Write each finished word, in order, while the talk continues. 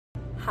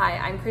Hi,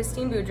 I'm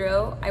Cristine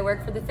Boudreaux. I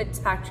work for the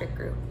Fitzpatrick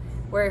Group.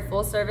 We're a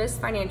full-service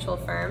financial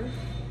firm,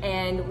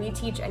 and we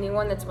teach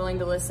anyone that's willing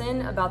to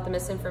listen about the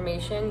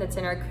misinformation that's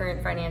in our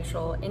current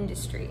financial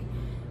industry.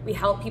 We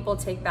help people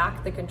take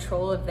back the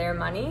control of their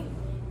money,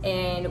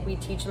 and we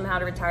teach them how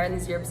to retire in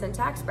the 0%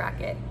 tax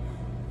bracket.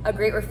 A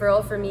great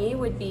referral for me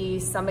would be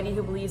somebody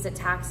who believes that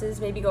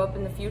taxes maybe go up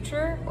in the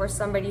future, or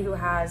somebody who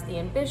has the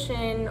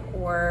ambition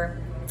or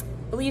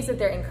believes that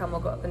their income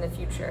will go up in the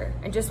future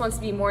and just wants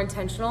to be more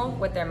intentional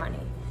with their money.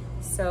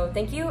 So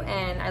thank you,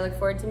 and I look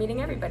forward to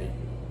meeting everybody.